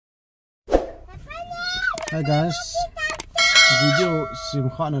Hi guys, video sim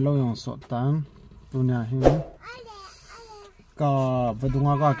khana lo yong so tan tunya hin ka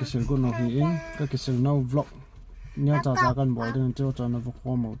vadunga ka kisil ko no hi in ka kisil no vlog nya cha kan boy den cho na vlog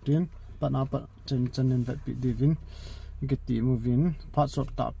mo tin pana pa chen chen vet pi divin geti movin phat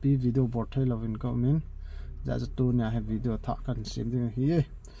shot ta pi video bot thai lovin ko min ja tunya he video tha kan sim ding hi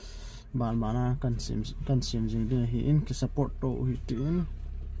ban mana kan sim jing ding hi in ki support to hi tin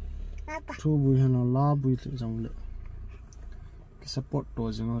thu bui han la bui jong le ki support to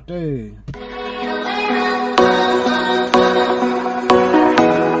jing te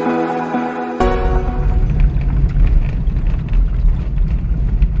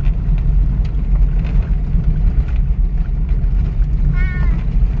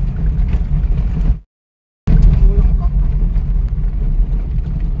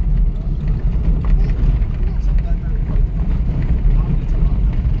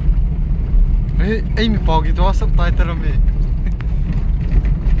Ay, mi pogi to subtitle me.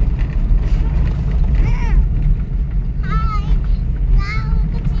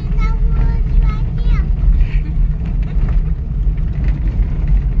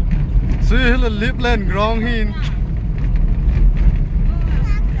 So you lip land grong hin.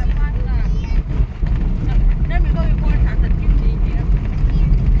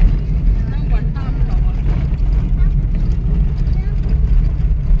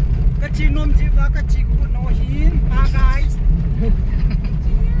 Kachi nom ji va kachi ku no hin pa guys.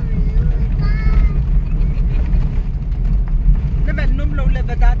 Na ben nom lo le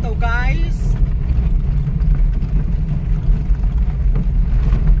vada to guys.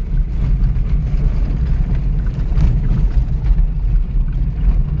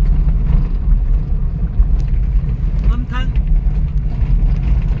 Am than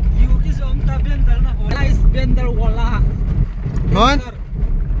you ki som ta bendal na ho guys bendal wala. Mon.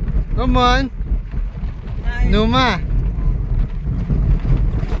 Come on. Numa.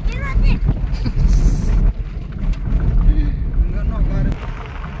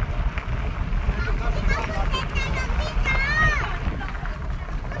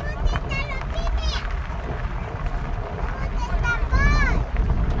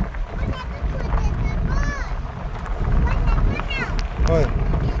 Oi.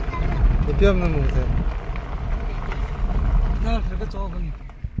 Tiap na mo sa. Na, ka cho ko ni.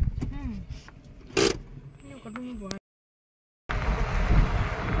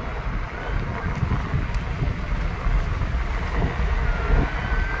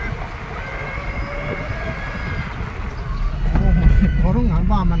 Korongan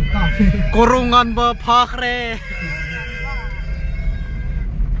ba man ta? Korongan ba phakre.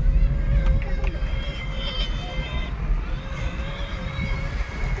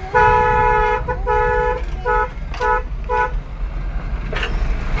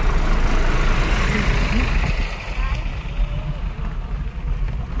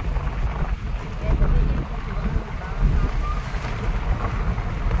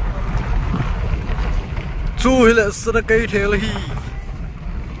 Chu hila sra kai thel hi.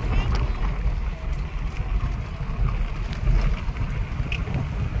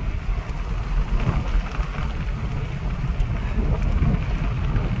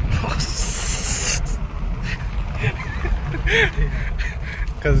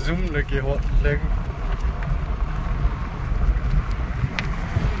 Ka zoom lagi hot lagi.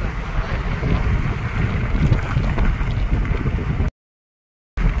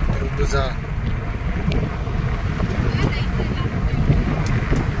 Terbuza.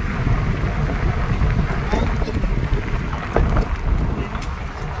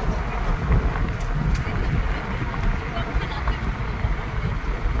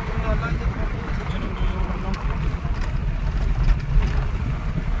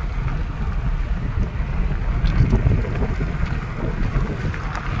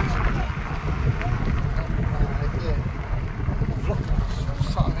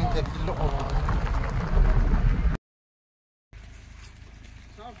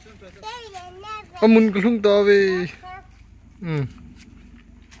 Amun kulung tawe.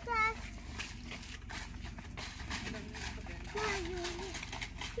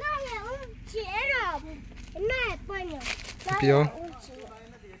 Pio.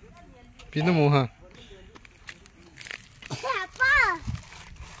 Pino mo ha.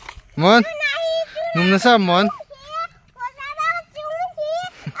 Mon. Nung nasa mon.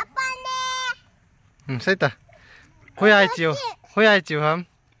 Sai ta. Hoi ai chiu ham.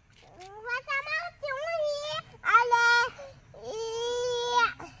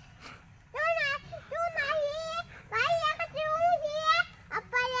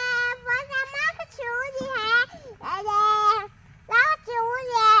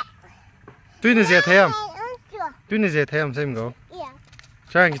 Tuy là gì thế không? tu ni je thèm xem go Yeah.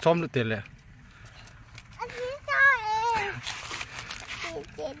 sao anh chom được tiền lẹ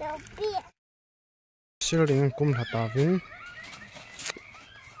siêu điện cũng thật tao vinh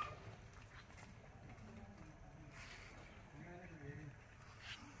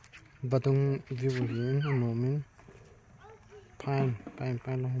Vadung view hiền anh nói mình pine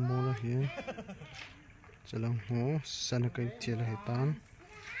là hôm mưa là hiền chỉ là hồ san cái tiền là hết tan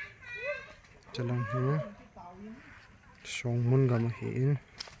chỉ là hồ song mun gam hiền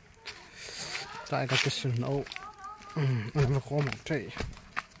tại cái sân nấu anh nó có một trái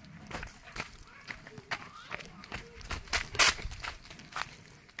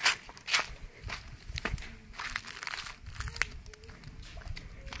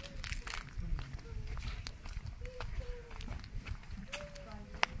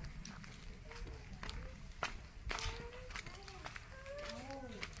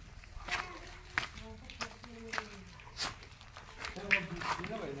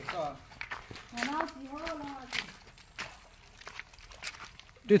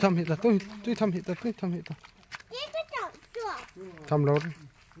tôi thầm hít ta tôi thầm hít ta thầm lâu đấy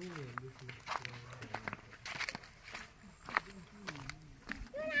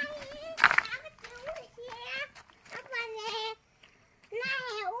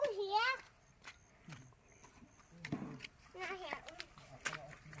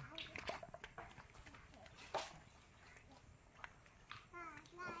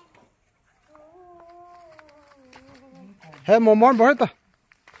hey một món bỏ hết ta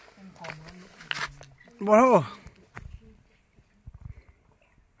bỏ đâu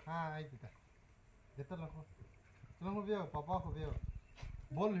ai thì ta để ta làm việc papa có việc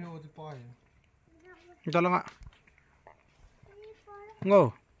bol hiểu thì phải cho lắm ạ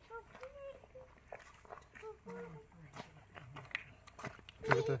ngô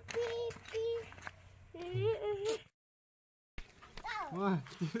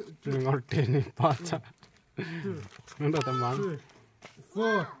Đừng ngồi trên này bắt chặt nó đã tầm bắn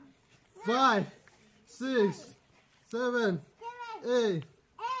 4 5 6 7 8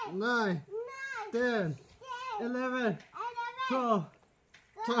 9 10 11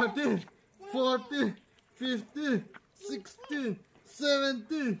 12 13 14 15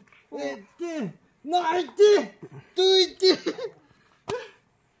 16 17 18 19 20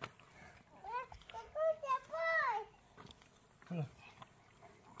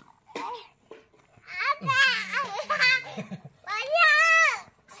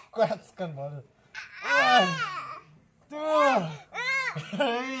 Squats kan baru. 1,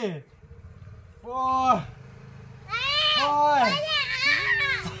 2, 3, 4, 5,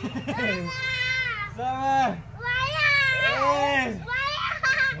 6, 7,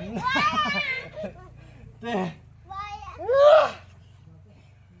 8, 9, 10.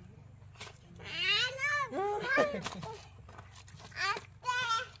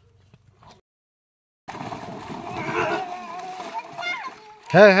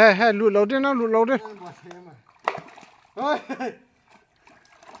 Hey, lụt lâu đi nào, lụt lâu đi.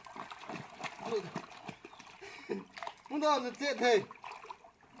 Muốn đâu là chết thầy.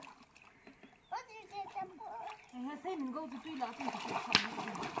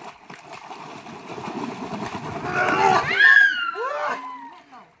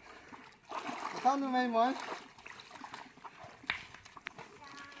 Sao nữa mày muốn?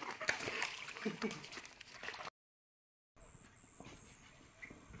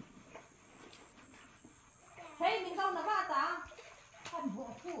 Hey, mình đâu nó ba ta? Không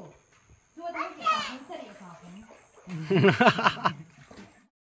bộ phụ. Chưa thấy cái cả cũng sẽ cả cũng.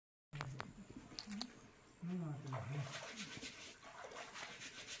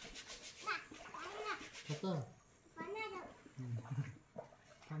 Betul.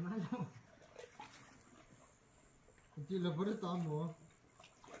 Panas dong. Kecil lebar tamu.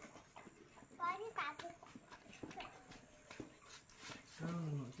 Panas tak?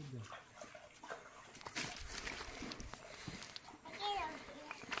 Nak sudah.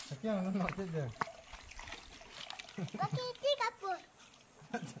 Sekian nak saja. Bagi tiga pun.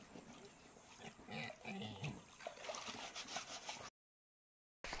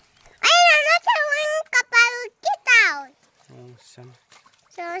 Ayah nak tahu kapal kita. Oh, sen.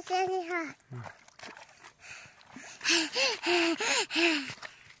 So sini ha.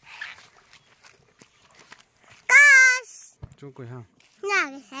 Kas. Cukup ha. Nah,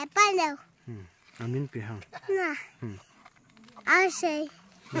 siapa dah? Amin pihang. Nah. Asy.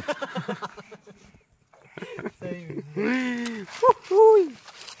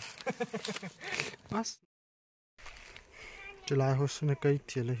 Mas. July hosna kai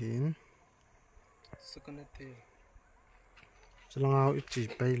thela hin. Second day. Selangau ichi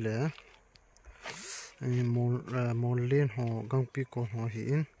pai le. ai mol len ho gang pi ko ho hi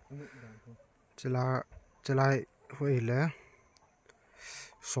in chelai hoi le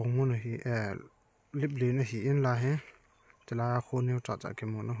songmun hi lip len hi in la he chelai khon ne cha cha ke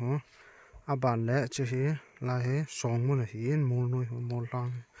mon ho aban le che hi la he songmun hi in mol noi ho mol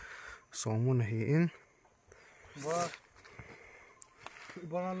lang songmun hi in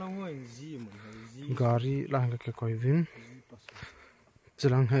gari lang ke koi vin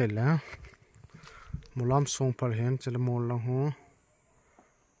chelang he la mulam song phal hen chel mol lang ho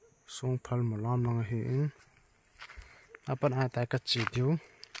song phal mulam lang hi in apan a ta ka chi diu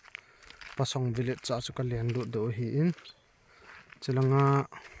pasong village cha chu ka len lu do hi in chelanga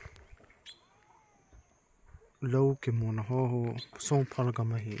lo ke mon ho song phal ga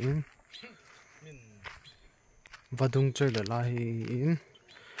ma hi in vadung choi la hi in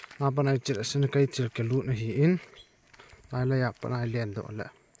apan ai chir sin kai chir ke lu na hi in ai la yak pan ai len do la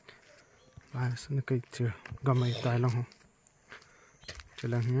ai sin kai chir ga mai tai lang ho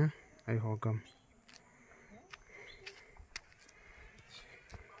chelang nya ai ho gam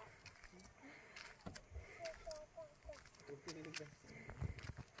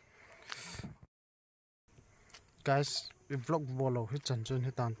guys we vlog bolo hi chan chun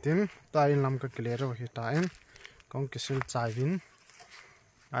hi tan tin ta in lam ka clear ro hi ta in kong kisil chai vin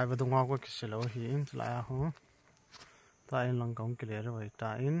ai va dunga ko kisil hi in la ho ta in lang kong clear ro hi ta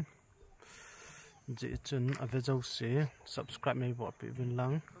in ji chun ave JOUSE subscribe mai bo pi vin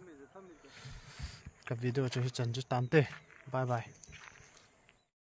lang ka video cho hi chan chu tan te bye bye